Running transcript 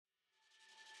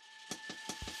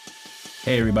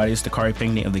Hey everybody, it's Dakari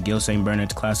Pinckney of the Gil St.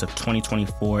 Bernard's Class of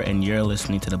 2024, and you're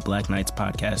listening to the Black Knights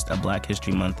Podcast, a Black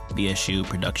History Month BSU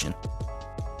production.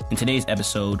 In today's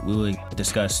episode, we will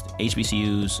discuss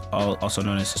HBCUs, also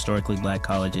known as historically black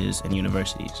colleges and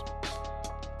universities.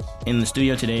 In the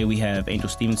studio today, we have Angel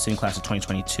Stevenson Class of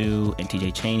 2022 and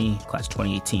TJ Chaney Class of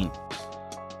 2018.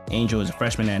 Angel is a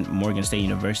freshman at Morgan State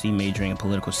University, majoring in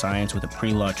political science with a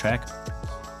pre-law track.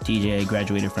 TJ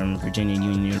graduated from Virginia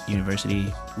Union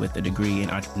University with a degree in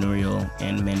Entrepreneurial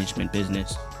and Management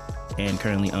Business and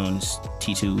currently owns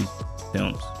T2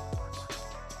 Films.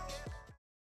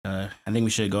 I think we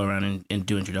should go around and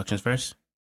do introductions first.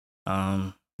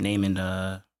 Name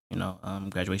and,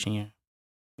 graduation year.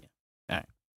 Yeah. All right.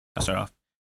 I'll start off.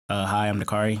 Hi, I'm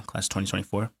Dakari, Class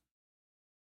 2024.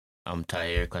 I'm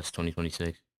Tahir, Class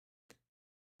 2026.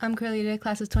 I'm Carlita,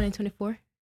 Class of 2024.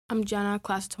 I'm Jenna,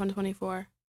 Class of 2024.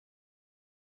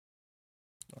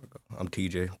 I'm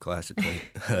TJ, Class of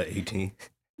 2018.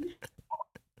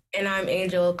 And I'm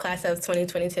Angel, Class of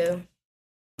 2022.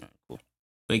 Cool.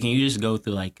 Wait, can you just go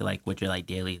through like what your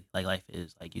daily life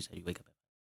is? Like you said, you wake up.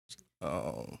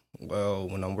 Well,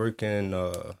 when I'm working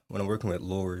with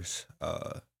lures,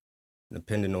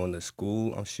 depending on the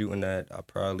school I'm shooting at, I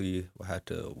probably will have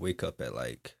to wake up at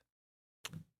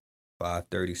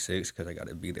 5:36 because I got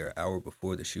to be there an hour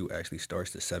before the shoot actually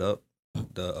starts to set up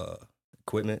the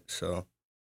equipment. So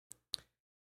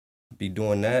be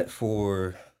doing that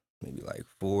for maybe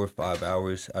 4 or 5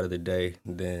 hours out of the day.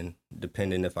 Then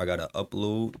depending if I got to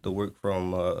upload the work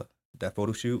from that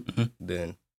photo shoot,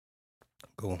 then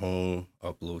go home,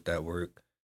 upload that work,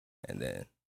 and then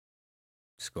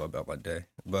just go about my day.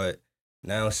 But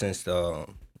now since the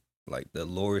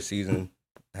lower season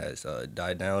has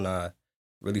died down, I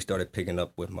really started picking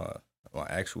up with my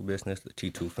actual business, the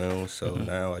T2 Films. So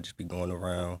now I just be going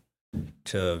around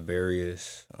to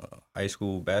various high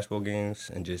school basketball games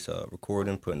and just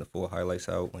recording, putting the full highlights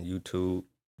out on YouTube.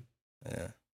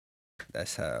 Yeah,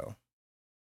 that's how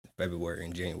February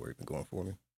and January been going for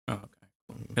me. Oh,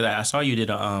 okay. Because I saw you did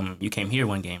you came here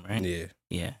one game, right? Yeah.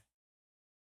 Yeah.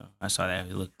 So I saw that.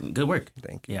 It looked good work.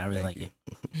 Thank you. Yeah, I really like it.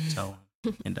 So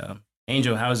and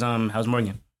Angel, how's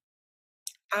Morgan?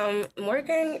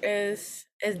 Morgan is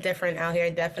different out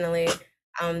here, definitely.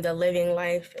 The living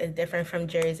life is different from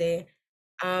Jersey.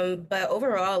 But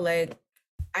overall, I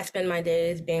spend my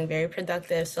days being very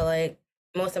productive. So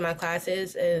most of my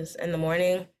classes is in the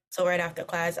morning. So right after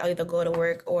class, I'll either go to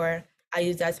work or I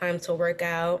use that time to work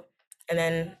out. And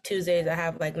then Tuesdays I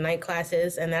have night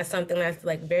classes, and that's something that's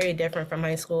very different from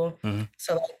high school. Mm-hmm.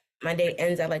 So my day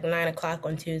ends at 9 o'clock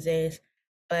on Tuesdays.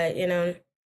 But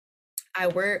I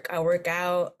work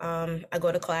out, I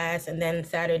go to class, and then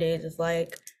Saturdays is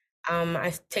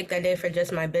I take that day for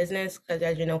just my business because,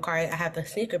 as you know, Kari, I have the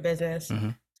sneaker business. Mm-hmm.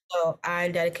 So I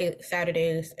dedicate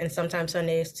Saturdays and sometimes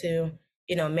Sundays to,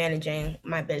 managing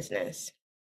my business.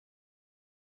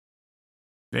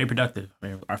 Very productive.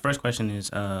 Our first question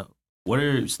is, what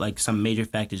are some major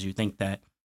factors you think that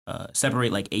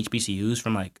separate HBCUs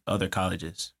from other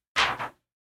colleges?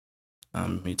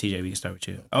 TJ, we can start with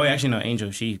you. Oh, actually, no, Angel,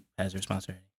 she has a response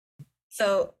already.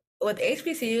 So with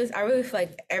HBCUs, I really feel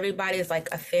like everybody is a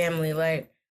family.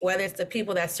 Whether it's the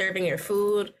people that's serving your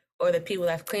food or the people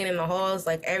that's cleaning the halls,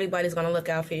 everybody's going to look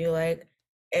out for you.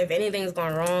 If anything's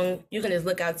gone wrong, you can just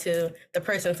look out to the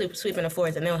person sweeping the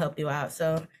floors and they'll help you out.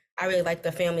 So I really like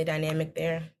the family dynamic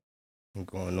there.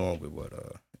 Going on with what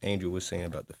Angel was saying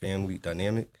about the family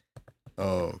dynamic,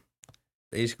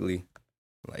 basically,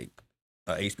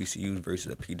 HBCUs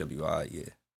versus a PWI, yeah,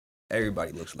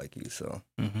 everybody looks like you, so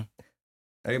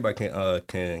everybody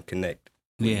can connect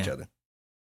with each other.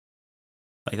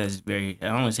 That's very. I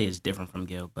don't want to say it's different from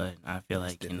Gil, but I feel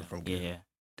like different from Gil. Yeah,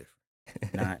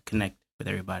 different. Not connect with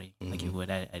everybody like you would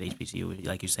at HBCU.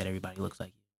 Like you said, everybody looks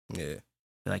like you. Yeah,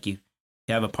 like you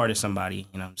have a part of somebody.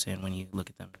 You know what I'm saying, when you look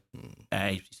at them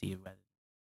at HBCU. Rather.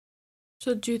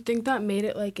 So do you think that made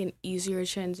it an easier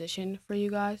transition for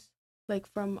you guys?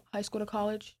 From high school to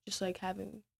college, just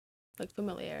having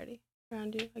familiarity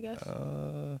around you, I guess.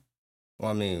 Well,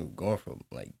 I mean, going from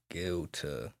Gil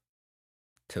to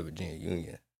Virginia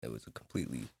Union, it was a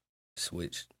completely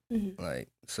switch. Mm-hmm.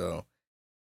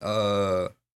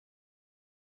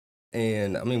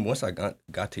 And I mean, once I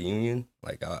got to Union,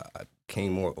 I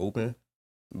became more open,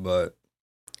 but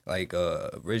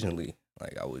originally,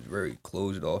 I was very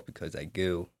closed off because at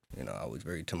Gil, I was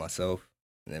very to myself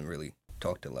and then really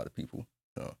talk to a lot of people.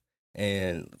 So,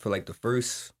 and for the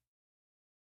first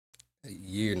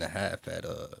year and a half at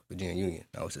Virginia Union,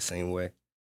 I was the same way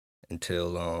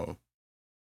until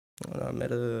I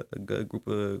met a good group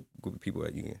of people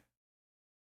at Union.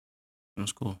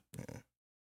 That's cool. Yeah.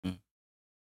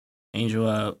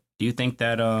 Angel, do you think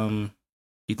that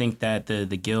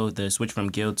the switch from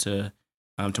Guild to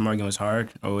Morgan was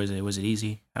hard, or was it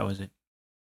easy? How was it?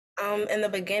 In the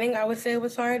beginning, I would say it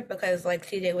was hard because, like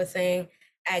TJ was saying,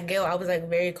 at Guild, I was like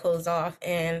very closed off,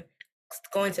 and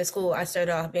going to school, I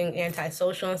started off being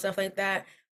antisocial and stuff like that.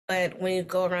 But when you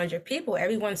go around your people,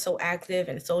 everyone's so active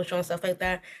and social and stuff like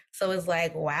that. So it's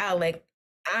like, wow, like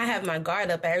I have my guard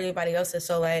up, but everybody else is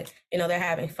so like, they're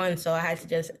having fun. So I had to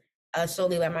just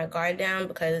slowly let my guard down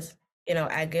because,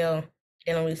 at Guild,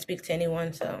 they don't really speak to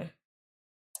anyone. So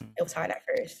it was hard at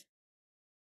first.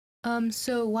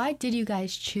 So why did you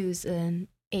guys choose an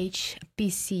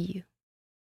HBCU?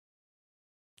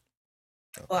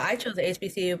 Well, I chose the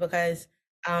HBCU because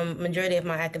majority of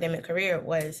my academic career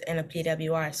was in a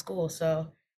PWI school.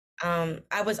 So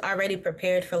I was already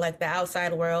prepared for like the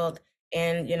outside world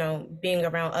and, being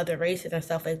around other races and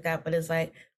stuff like that. But it's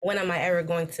like, when am I ever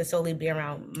going to solely be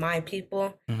around my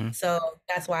people? Mm-hmm. So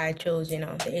that's why I chose, the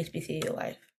HBCU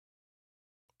life.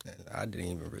 And I didn't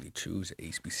even really choose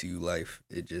HBCU life.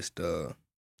 It just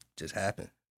happened.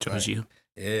 Chose you?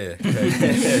 Yeah,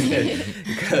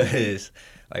 because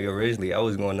like originally I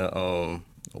was going to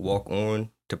walk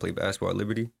on to play basketball at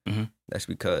Liberty. Mm-hmm. That's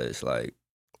because like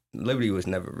Liberty was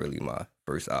never really my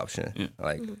first option. Yeah.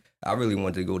 Like I really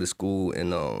wanted to go to school in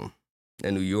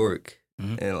New York,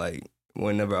 and like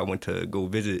whenever I went to go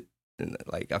visit, and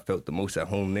like I felt the most at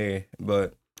home there.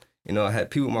 But I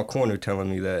had people in my corner telling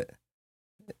me that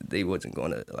they wasn't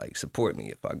gonna like support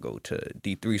me if I go to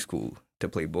D3 school to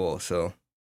play ball. So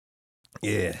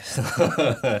yeah,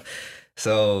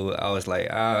 so I was like,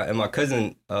 and my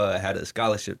cousin had a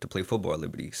scholarship to play football at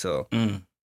Liberty. So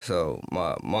so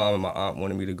my mom and my aunt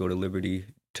wanted me to go to Liberty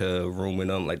to room with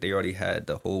them. Like they already had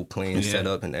the whole plan set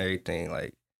up and everything.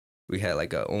 Like we had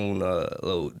like our own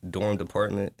little dorm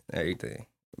department and everything.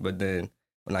 But then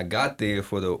when I got there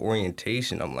for the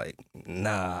orientation, I'm like,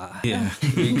 nah. Yeah.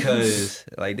 Because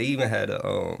like they even had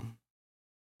a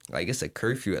like it's a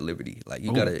curfew at Liberty. Like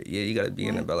you gotta be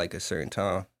in there by like a certain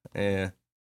time. And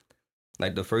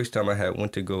like the first time I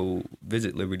went to go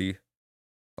visit Liberty,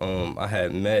 I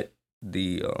had met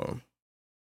the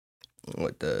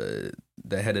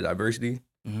head of diversity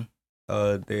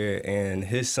there, and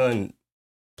his son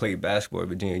played basketball at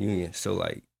Virginia Union. So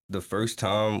like the first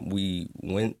time we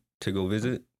went to go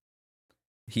visit,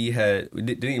 we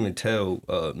didn't even tell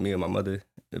me and my mother,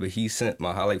 but he sent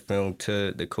my highlight film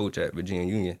to the coach at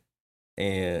Virginia Union,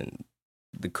 and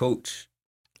the coach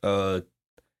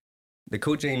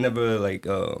ain't never like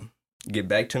get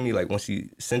back to me like once he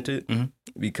sent it,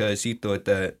 because he thought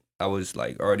that I was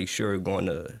like already sure going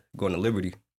to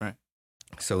Liberty. Right.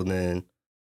 So then,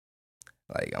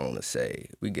 like I want to say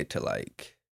we get to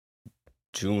like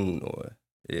June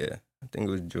I think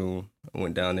it was June. I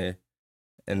went down there,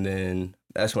 and then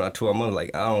that's when I told my mother,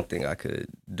 like, I don't think I could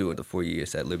do it the 4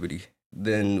 years at Liberty.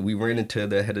 Then we ran into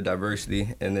the head of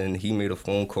diversity, and then he made a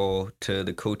phone call to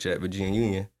the coach at Virginia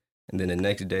Union. And then the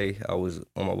next day, I was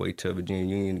on my way to Virginia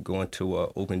Union going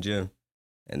to open gym.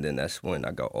 And then that's when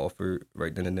I got offered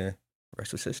right then and there.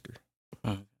 Rest was history.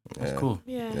 That's cool.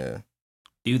 Yeah.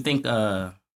 Do you think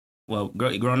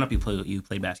growing up you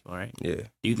played basketball, right? Yeah.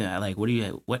 Do you think like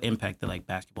what impact did like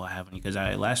basketball have on you? Because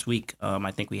last week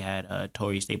I think we had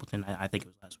Tori Stapleton. I think it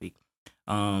was last week.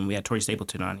 We had Tori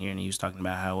Stapleton on here, and he was talking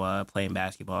about how playing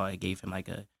basketball, it gave him like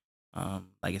a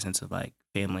sense of like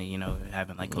family,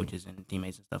 having like coaches and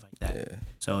teammates and stuff like that. Yeah.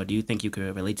 So do you think you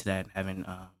could relate to that, having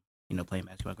playing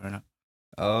basketball growing up?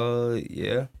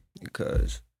 Yeah,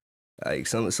 because like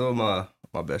some of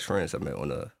my best friends I met on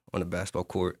the basketball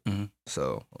court.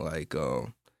 So like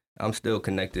I'm still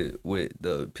connected with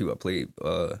the people I played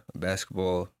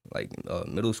basketball like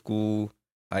middle school,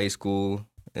 high school,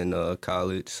 and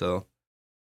college. So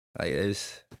like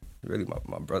it's really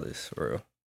my brothers for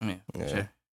real. Yeah. Sure.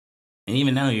 And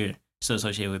even now you're still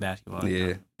associated with basketball.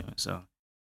 Yeah. So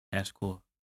that's cool.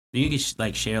 Do you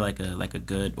like share like a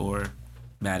good or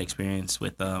bad experience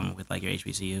with like your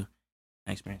HBCU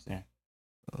experience there?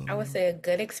 I would say a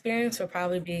good experience would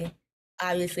probably be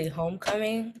obviously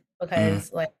homecoming,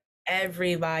 because like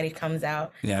everybody comes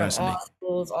out from all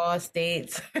schools, all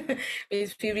states.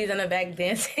 These people's in the back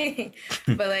dancing.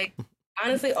 But like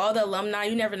honestly, all the alumni,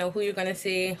 you never know who you're gonna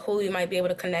see, who you might be able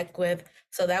to connect with.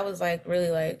 So that was like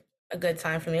really like a good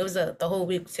time for me. It was the whole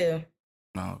week too.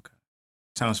 Oh, okay.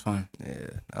 Sounds fun.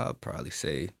 Yeah, I'll probably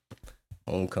say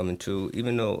homecoming too,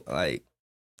 even though like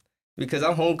because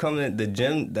our homecoming, the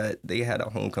gym that they had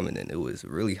our homecoming in, it was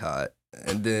really hot.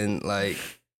 And then like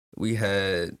we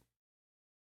had,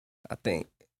 I think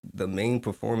the main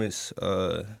performance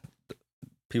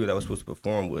people that was supposed to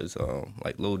perform was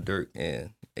like Lil Durk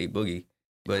and A Boogie,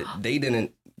 but they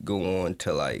didn't go on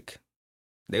to like,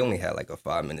 they only had like a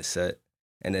 5-minute set,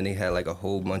 and then they had like a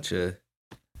whole bunch of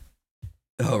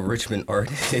Richmond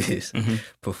artists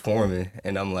performing,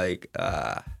 and I'm like,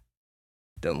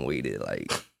 done waited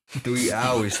like 3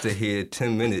 hours to hear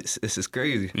 10 minutes. This is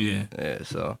crazy. Yeah.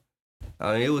 So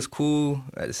I mean, it was cool.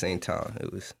 At the same time,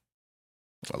 it was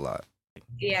a lot.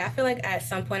 Yeah, I feel like at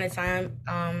some point in time,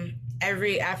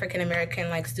 every African American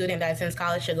like student that attends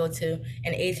college should go to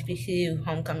an HBCU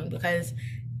homecoming, because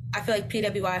I feel like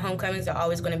PWI homecomings are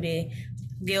always going to be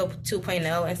Gil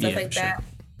 2.0 and stuff like that.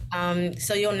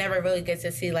 So you'll never really get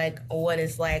to see like what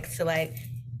it's like to like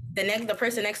the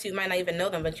person next to you might not even know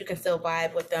them, but you can still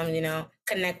vibe with them, you know,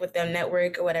 connect with them,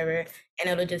 network or whatever, and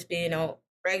it'll just be, you know,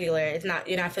 regular. It's not,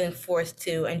 you're not feeling forced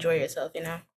to enjoy yourself, you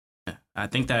know. Yeah. I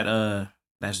think that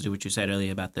that's to do what you said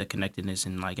earlier about the connectedness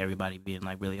and like everybody being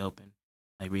like really open,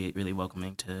 like really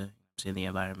welcoming to see the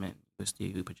environment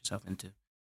you put yourself into. I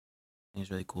think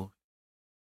it's really cool.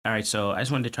 All right, so I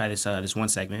just wanted to try this one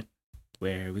segment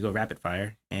where we go rapid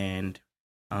fire and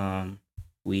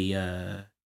we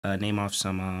name off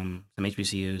some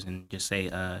HBCUs and just say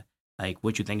like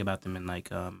what you think about them and like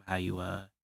how you feel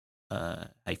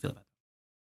about them.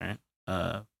 All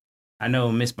right. I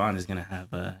know Miss Bond is gonna have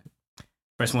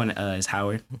first one is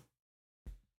Howard.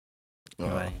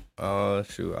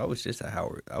 Shoot, I was just at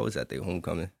Howard. I was at their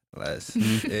homecoming last.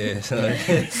 Yeah, so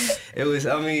it was.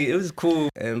 I mean, it was cool,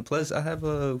 and plus I have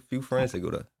a few friends that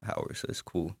go to Howard, so it's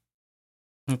cool.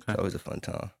 Okay, that was a fun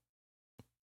time.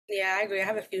 Yeah, I agree. I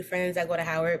have a few friends that go to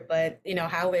Howard, but you know,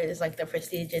 Howard is like the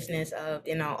prestigiousness of,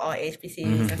 you know, all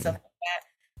HBCUs and stuff like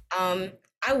that.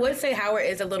 I would say Howard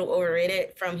is a little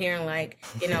overrated from hearing like,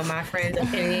 you know, my friends'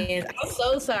 opinions. I'm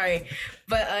so sorry,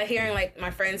 but hearing like my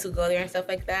friends who go there and stuff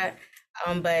like that.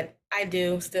 But I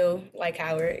do still like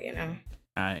Howard, you know.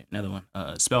 All right, another one.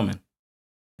 Spelman.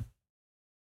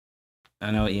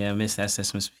 I know, yeah, Miss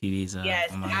Miss PD's.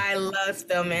 Yes, I love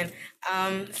Spelman.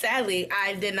 Sadly,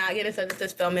 I did not get accepted to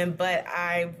Spelman, but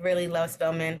I really love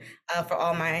Spelman. For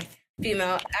all my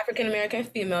African American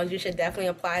females, you should definitely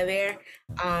apply there.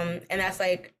 And that's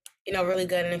like, you know, really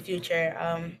good in the future.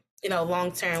 You know,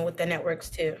 long term with the networks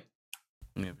too.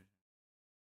 Yeah.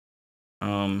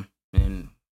 And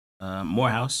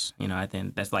Morehouse, you know, I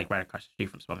think that's like right across the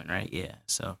street from Spelman, right? Yeah.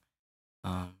 So,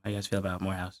 how you guys feel about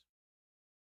Morehouse?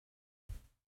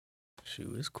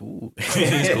 Shoot, it's cool.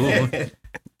 It's cool.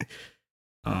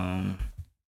 I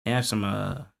have some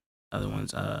other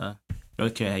ones.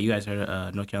 North Carolina. You guys heard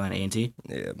of North Carolina A&T?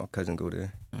 Yeah, my cousin go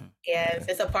there. Yes,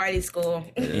 it's a party school.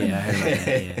 Yeah, I heard about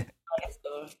that. Yeah. Party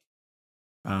school.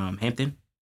 Hampton.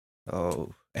 Oh.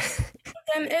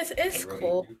 And it's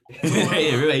cool.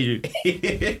 Yeah, really.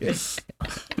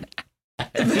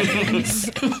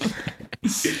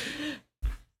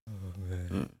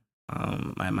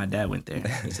 My dad went there.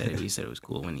 He said it was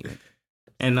cool when he went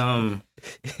there. And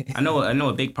I know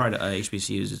a big part of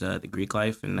HBCUs is the Greek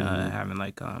life and having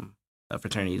like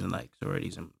fraternities and like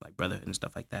sororities and like brotherhood and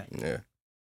stuff like that. Yeah.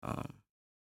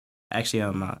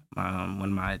 Actually, my one of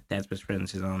my dad's best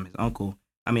friends, his uncle.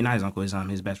 I mean, not his uncle,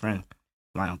 his best friend,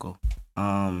 my uncle.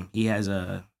 He has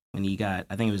when he got,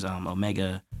 I think it was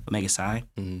Omega Psi.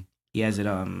 Mm-hmm. He has it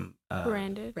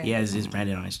branded. He has his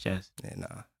branded on his chest.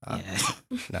 Yeah, I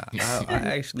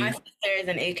actually. My sister is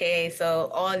an AKA, so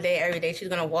all day, every day, she's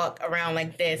gonna walk around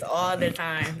like this all the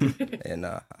time. And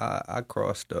I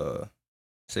crossed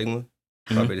Sigma,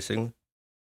 Phi Beta Sigma,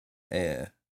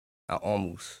 and I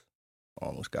almost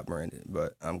got branded,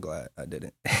 but I'm glad I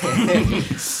didn't.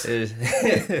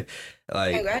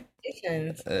 Like,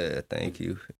 congratulations. Thank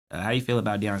you. How do you feel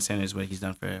about Deion Sanders, what he's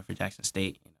done for Jackson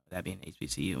State? You know, that being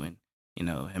HBCU, and you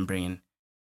know him bringing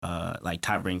like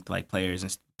top ranked like players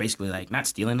and basically like not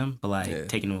stealing them, but like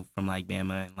taking them from like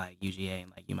Bama and like UGA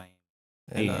and like UMIA.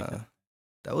 And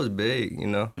that was big, you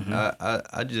know.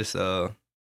 I just you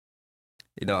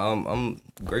know, I'm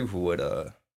grateful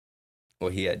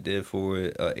what he had did for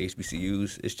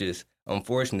HBCUs. It's just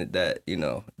unfortunate that, you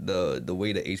know, the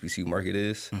way the HBCU market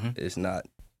is, it's not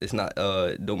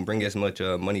don't bring as much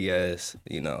money as,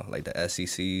 you know, like the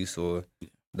SECs or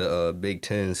the Big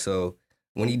Ten. So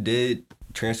when he did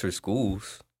transfer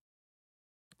schools,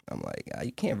 I'm like,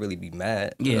 you can't really be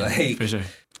mad. Yeah, like, for sure.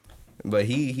 But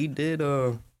he did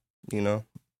you know,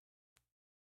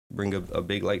 bring a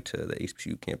big light to the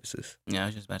HBCU campuses. Yeah, I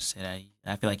was just about to say that.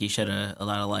 I feel like he shed a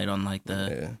lot of light on like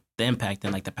the impact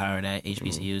and like the power that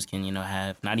HBCUs can, you know,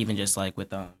 have. Not even just like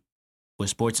with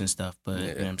sports and stuff, but you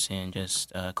know what I'm saying,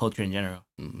 just culture in general,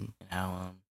 and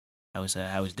how it's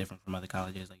different from other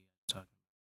colleges, like you were talking.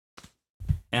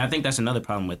 And I think that's another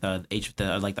problem with the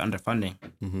underfunding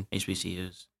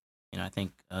HBCUs. I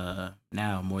think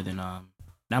now more than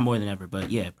not more than ever,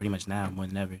 but yeah, pretty much now more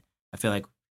than ever. I feel like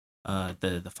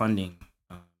the funding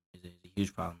is a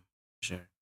huge problem for sure.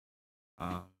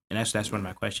 And that's one of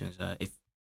my questions.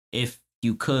 If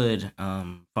you could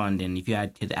fund and if you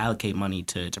had to allocate money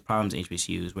to problems in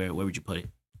HBCUs, where would you put it?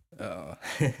 You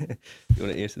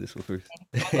want to answer this one first?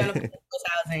 I'm gonna put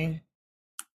housing.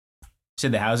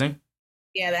 Said the housing.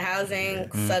 Yeah, the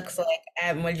housing sucks like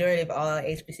at majority of all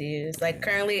HBCUs. Like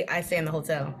currently, I stay in the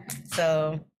hotel,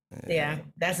 so yeah,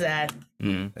 that's that.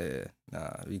 Yeah,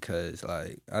 because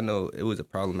like I know it was a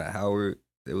problem at Howard.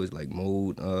 It was like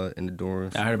mold in the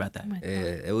dorms. I heard about that.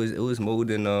 Yeah, it was mold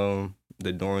in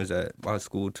the dorms at my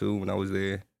school too when I was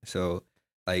there. So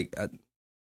like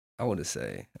I want to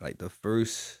say like the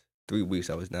first 3 weeks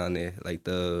I was down there, like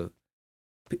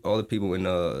all the people in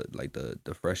like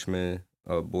the freshmen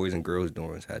boys and girls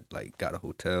dorms had like got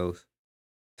hotels.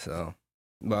 So,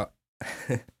 but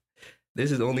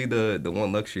this is only the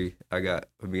one luxury I got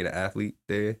for being an athlete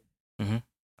there. Mm-hmm.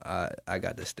 I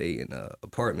got to stay in an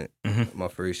apartment my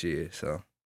first year, so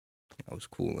I was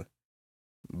cooling.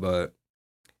 But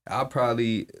I'll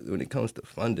probably, when it comes to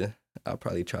funding, I'll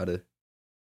probably try to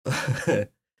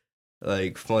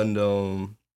like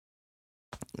fund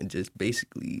just basic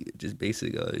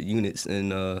units in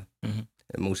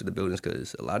most of the buildings,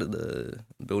 because a lot of the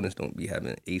buildings don't be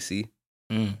having AC,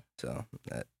 so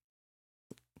that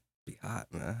be hot,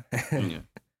 man. Yeah.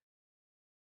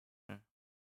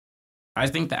 I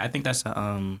think that's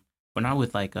well, not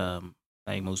with like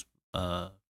most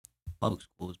public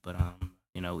schools, but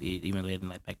even within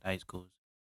like back to high schools,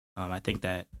 I think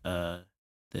that the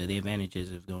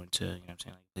advantages of going to what I'm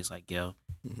saying, like a place like Yale,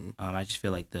 I just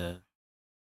feel like the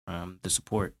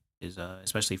support is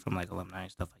especially from like alumni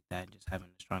and stuff like that, and just having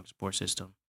a strong support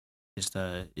system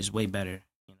is way better.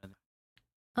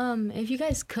 If you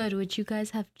guys could, would you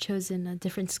guys have chosen a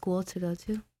different school to go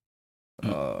to?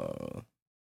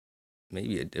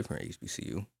 Maybe a different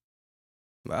HBCU.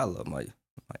 But I love my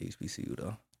HBCU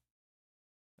though.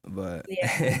 But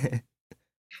yeah.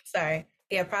 Sorry.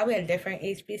 Yeah, probably a different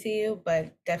HBCU,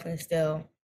 but definitely still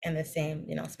in the same,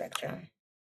 spectrum.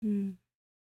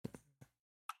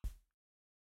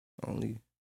 Only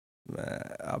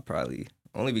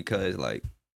because like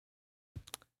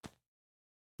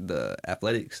the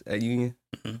athletics at Union,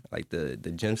 like the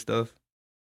gym stuff,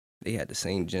 they had the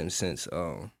same gym since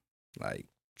like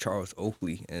Charles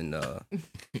Oakley and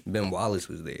Ben Wallace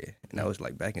was there, and that was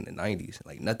like back in the 90s.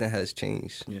 Like nothing has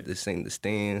changed. Yeah. The same, the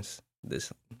stands,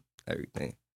 this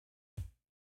everything.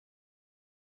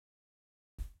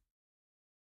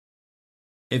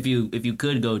 If you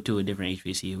could go to a different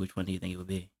HBCU, which one do you think it would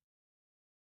be?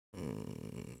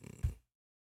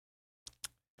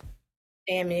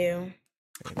 FAMU.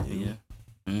 Yeah.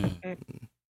 And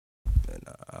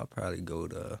I'll probably go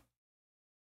to.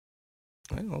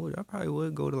 I probably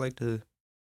would go to like the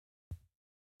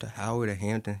Howard or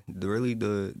Hampton. Really,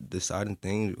 the deciding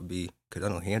thing would be because I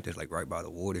know Hampton's like right by the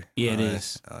water. Yeah, it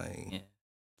is.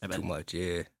 Too much.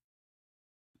 Yeah.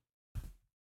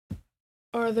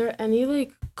 Are there any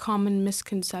like common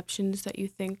misconceptions that you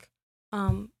think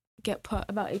get put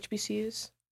about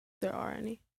HBCUs? There are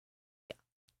any?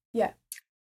 Yeah.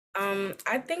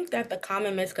 I think that the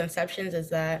common misconceptions is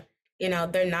that,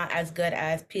 they're not as good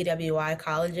as PWI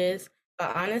colleges.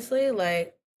 But honestly,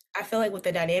 like, I feel like with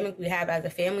the dynamic we have as a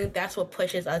family, that's what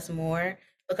pushes us more.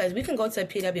 Because we can go to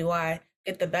PWI,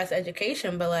 get the best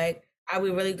education, but like, are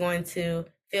we really going to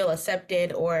feel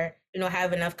accepted or,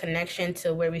 have enough connection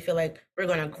to where we feel like we're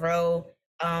going to grow?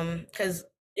 Because,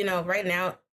 right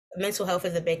now, mental health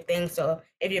is a big thing. So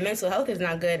if your mental health is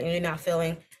not good and you're not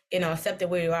feeling, accepted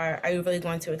where you are you really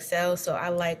going to excel? So I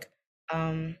like,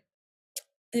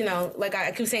 like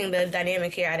I keep saying the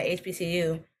dynamic here at a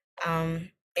HBCU,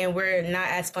 and we're not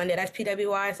as funded as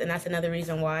PWIs, and that's another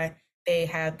reason why they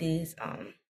have these,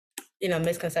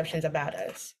 misconceptions about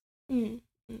us. Yeah,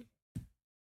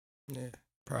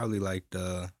 probably like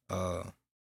the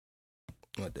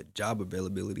job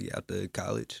availability after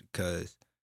college, because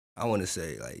I want to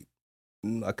say like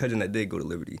my cousin that did go to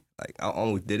Liberty, like I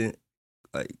almost didn't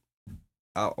like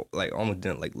almost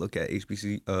didn't like look at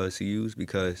HBCUs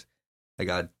because I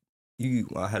had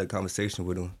a conversation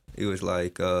with him. It was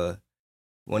like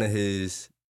one of his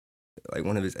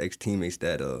ex teammates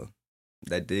that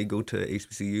did go to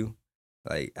HBCU,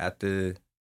 like after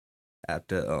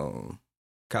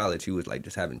college, he was like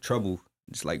just having trouble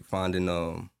just like finding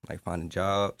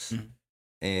jobs,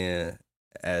 and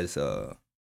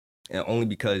and only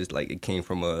because like he came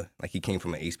from an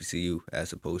HBCU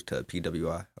as opposed to a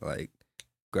PWI. Like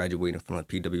graduating from a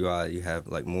PWI, you have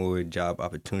like more job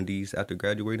opportunities after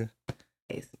graduating,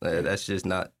 case. That's just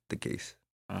not the case.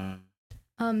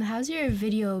 How's your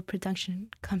video production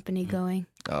company going?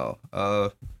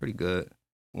 Pretty good.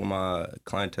 What my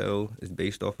clientele is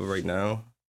based off of right now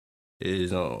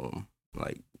is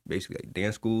like basically like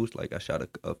dance schools. Like I shot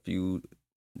a few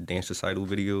dance recital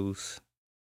videos,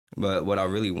 but what I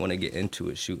really want to get into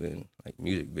is shooting like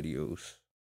music videos.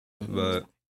 But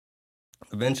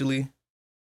eventually,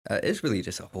 it's really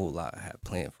just a whole lot I have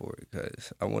planned for it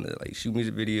because I want to like shoot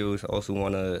music videos. I also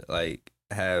want to like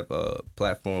have a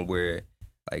platform where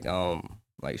like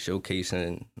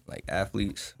showcasing like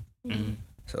athletes.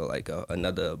 So like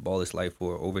another Ball is Life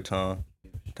for overtime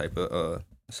type of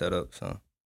setup. So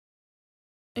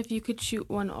If you could shoot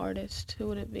one artist, who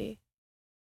would it be?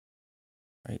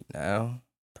 right now,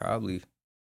 probably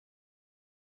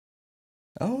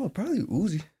probably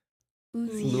Uzi.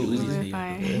 Lil Uzi.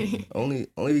 Yeah. Only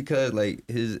because like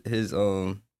his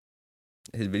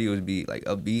videos be like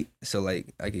upbeat, so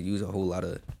like I could use a whole lot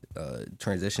of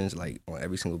transitions like on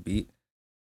every single beat.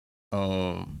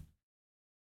 Cause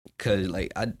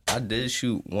like I did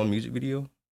shoot one music video,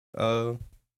 and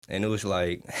it was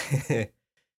like it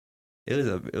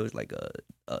was like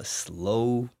a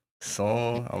slow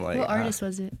song. I'm like, What artist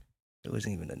was it? It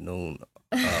wasn't even a known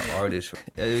artist.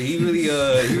 He be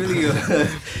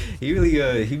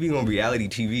on reality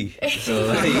TV.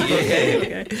 So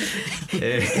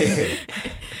yeah.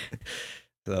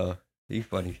 So he's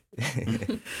funny.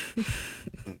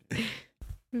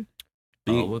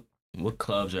 What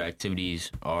clubs or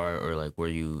activities or like were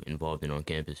you involved in on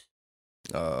campus?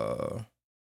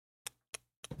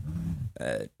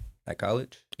 At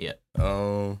college. Yeah.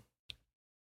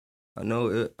 I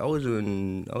know I was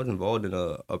involved in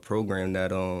a program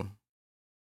that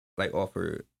like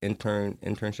offered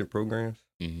internship programs.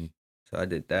 Mm-hmm. So I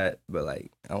did that, but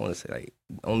like I want to say like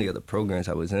the only other programs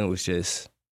I was in was just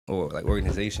or like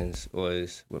organizations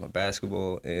was with my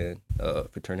basketball and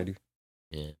fraternity.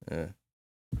 Yeah.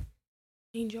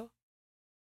 Angel.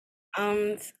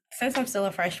 Since I'm still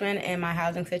a freshman and my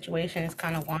housing situation is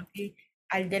kind of wonky,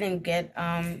 I didn't get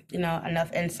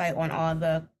enough insight on all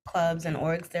the clubs and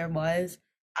orgs there was.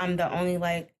 I'm the only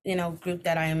like group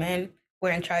that I am in.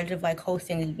 We're in charge of like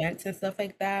hosting events and stuff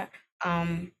like that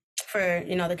for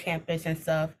the campus and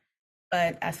stuff.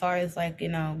 But as far as like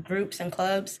groups and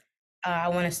clubs, I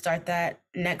want to start that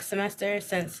next semester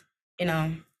since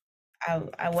I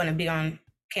want to be on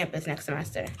campus next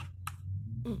semester.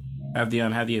 Have the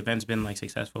events been like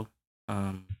successful?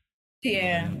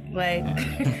 Yeah, like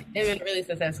they've been really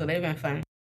successful. They've been fun.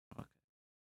 Okay.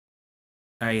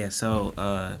 All right, yeah.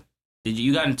 So, did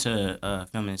you got into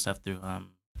filming and stuff through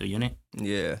Unit?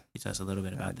 Yeah. You tell us a little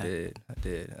bit about that. I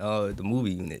did. The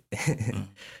movie Unit.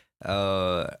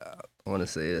 I want to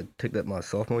say I took that my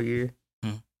sophomore year,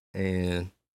 and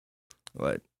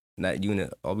what that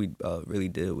unit, all we really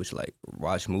did was like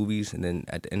watch movies, and then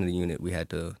at the end of the unit, we had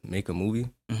to make a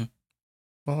movie.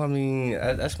 Well, I mean,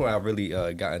 that's where I really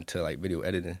got into like video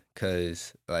editing,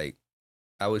 cause like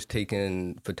I was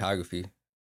taking photography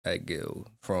at Gill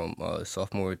from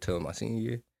sophomore to my senior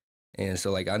year, and so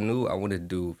like I knew I wanted to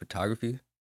do photography,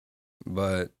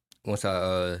 but once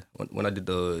I when I did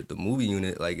the movie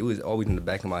unit, like it was always in the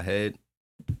back of my head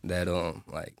that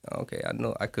like okay, I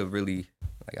know I could really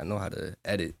like I know how to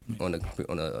edit on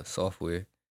a software.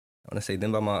 I want to say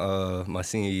then by my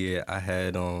senior year, I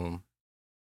had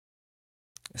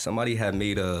somebody had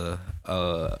made a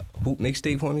hoop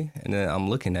mixtape for me, and then I'm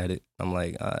looking at it. I'm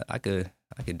like, I could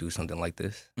do something like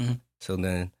this. So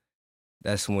then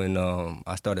that's when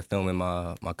I started filming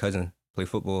my cousin play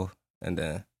football, and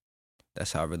then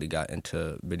that's how I really got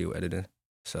into video editing.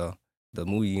 So the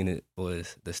movie unit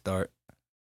was the start.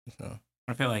 So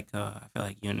I feel like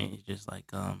Unit is just like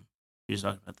you just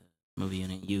talking about the movie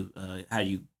Unit. That's how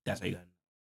you got photography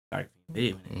and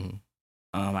video in it.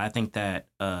 I think that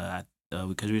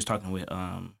because we was talking with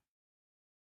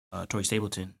Troy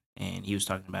Stapleton, and he was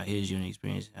talking about his Unit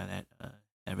experience, how that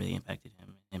really impacted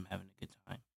him and him having a good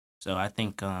time. So I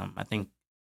think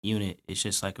Unit is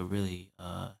just like a really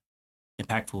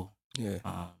impactful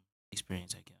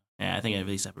experience at Cal. And I think it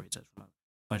really separates us from a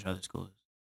bunch of other schools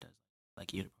that does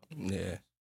like Unit programs. yeah.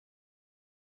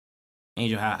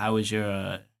 Angel, how was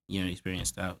your Unit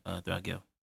experience throughout Gil?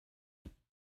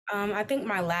 I think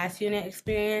my last unit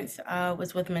experience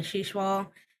was with Mashishwal,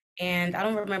 and I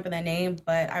don't remember the name,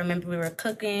 but I remember we were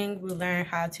cooking. We learned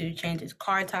how to change his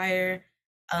car tire.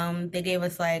 They gave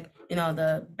us like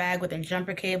the bag with the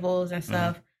jumper cables and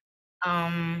stuff.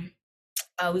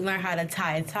 We learned how to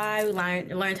tie a tie. We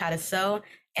learned how to sew,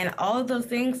 and all of those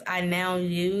things I now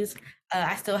use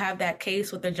I still have that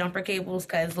case with the jumper cables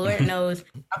because Lord knows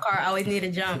my car always need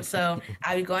a jump. So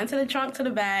I would go into the trunk to the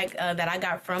bag that I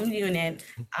got from unit,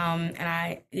 and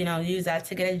I, use that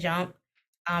to get a jump.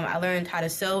 I learned how to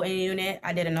sew in unit.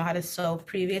 I didn't know how to sew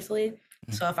previously.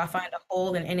 So if I find a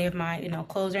hole in any of my,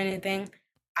 clothes or anything,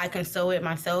 I can sew it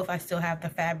myself. I still have the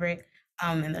fabric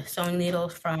and the sewing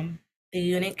needles from the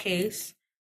unit case.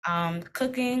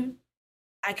 Cooking,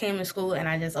 I came to school and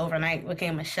I just overnight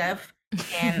became a chef.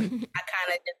 And I kind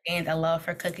of just gained a love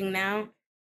for cooking now.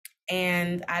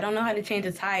 And I don't know how to change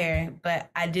a tire, but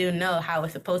I do know how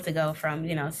it's supposed to go from,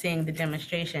 seeing the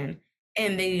demonstration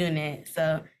in the unit.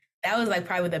 So that was like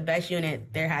probably the best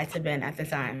unit there had to been at the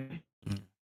time.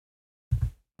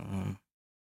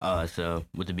 So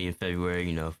with it being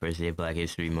February, first day of Black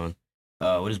History Month,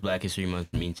 what does Black History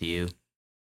Month mean to you?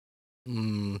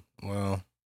 Well,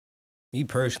 me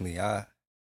personally, I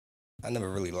never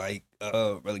really liked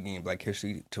getting Black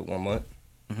History to 1 month.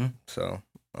 Mm-hmm. So,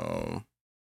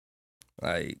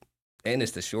 and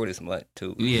it's the shortest month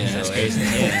too. Yeah, so that's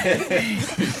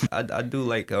crazy. I do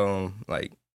like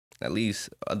at least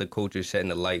other cultures shedding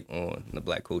the light on the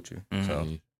Black culture. Mm-hmm. So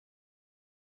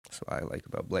that's what I like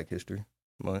about Black History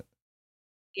Month.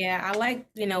 Yeah, I like,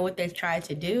 what they tried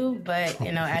to do, but,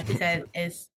 as you said,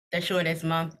 it's the shortest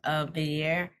month of the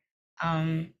year.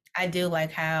 I do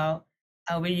like how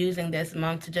we're using this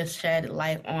month to just shed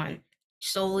light on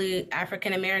solely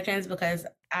African Americans because,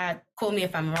 quote me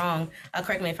if I'm wrong,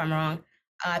 correct me if I'm wrong,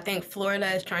 I think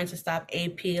Florida is trying to stop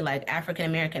AP, like African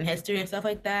American history and stuff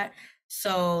like that.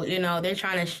 So, they're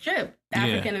trying to strip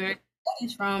African American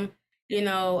studies from,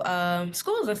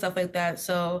 schools and stuff like that.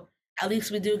 So at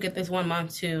least we do get this 1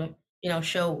 month to,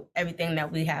 show everything that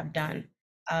we have done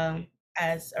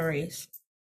as a race.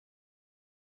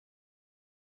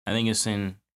 I think it's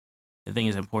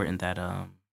important that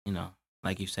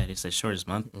like you said, it's the shortest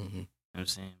month. Mm-hmm. You know what I'm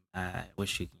saying? I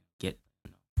wish you could get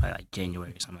probably like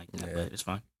January or something like that, but it's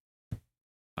fine.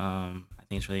 I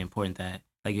think it's really important that,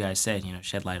 like you guys said,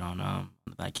 shed light on the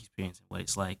Black experience and what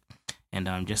it's like, and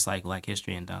just like Black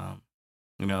history and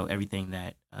everything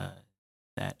that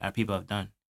that our people have done.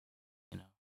 The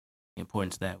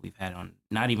importance that we've had on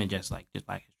not even just Black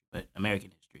history, but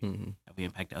American history, that we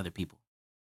impact other people.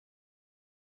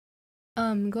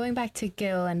 Going back to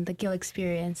Gil and the Gil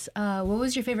experience, what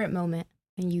was your favorite moment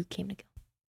when you came to Gil?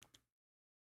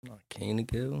 I came to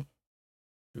Gil?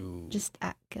 Just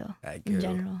at Gil, At Gil. in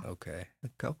general. Okay. A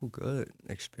couple good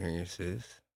experiences.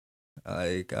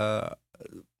 Like,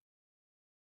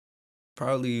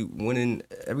 probably winning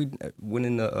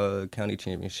the county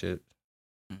championship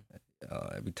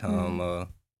every time I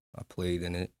played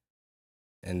in it.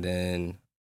 And then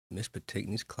Miss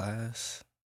Patigny's class.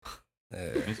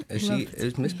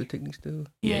 Is Miss Patigny still?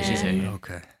 Yeah, she's here.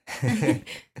 Okay.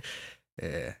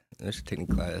 Yeah, Miss Patigny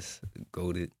class,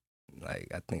 goated. Like,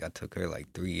 I think I took her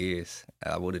like 3 years.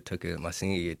 I would have took it my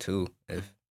senior year too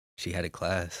if she had a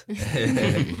class.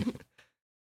 Yeah.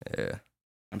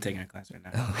 I'm taking her class right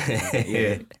now.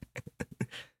 Yeah.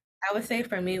 I would say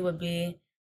for me would be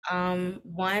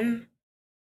one,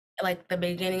 like the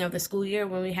beginning of the school year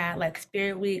when we had like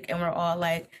Spirit Week and we're all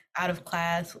like out of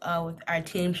class with our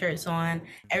team shirts on.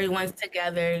 Everyone's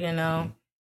together,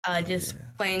 just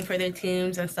playing for their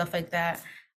teams and stuff like that.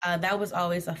 That was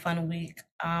always a fun week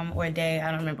or day. I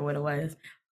don't remember what it was.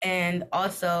 And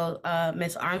also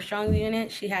Miss Armstrong's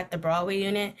unit, she had the Broadway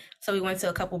unit. So we went to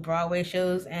a couple Broadway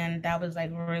shows and that was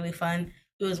like really fun.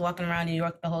 We was walking around New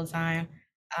York the whole time.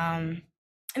 And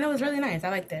it was really nice. I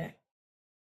liked it.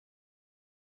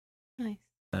 Nice.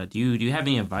 Do you have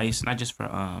any advice, not just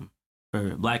for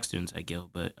Black students at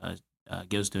Gil, but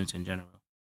Gil students in general,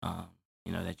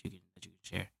 that you can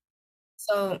share?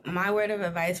 So my word of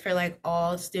advice for like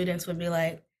all students would be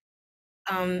like,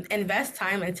 invest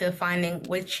time into finding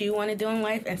what you want to do in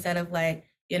life instead of like,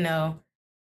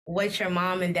 what your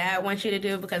mom and dad want you to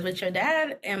do, because what your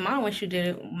dad and mom want you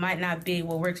to do might not be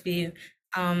what works for you.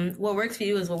 What works for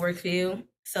you is what works for you.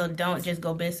 So don't just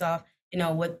go based off,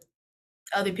 what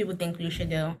other people think you should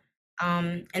do.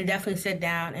 And definitely sit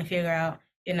down and figure out,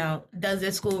 does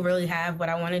this school really have what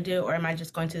I want to do, or am I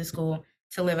just going to the school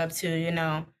to live up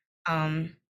to,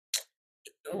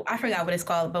 I forgot what it's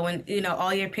called, but when,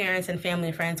 all your parents and family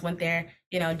and friends went there,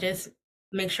 just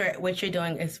make sure what you're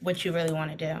doing is what you really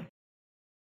want to do.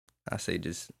 I say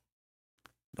just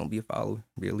don't be a follower,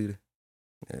 be a leader.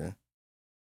 Yeah.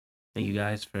 Thank you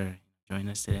guys for joining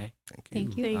us today.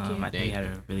 Thank you. I think we had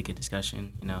a really good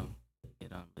discussion,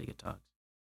 really good talks.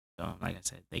 So, like I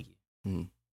said, thank you.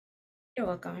 You're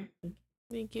welcome.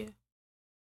 Thank you.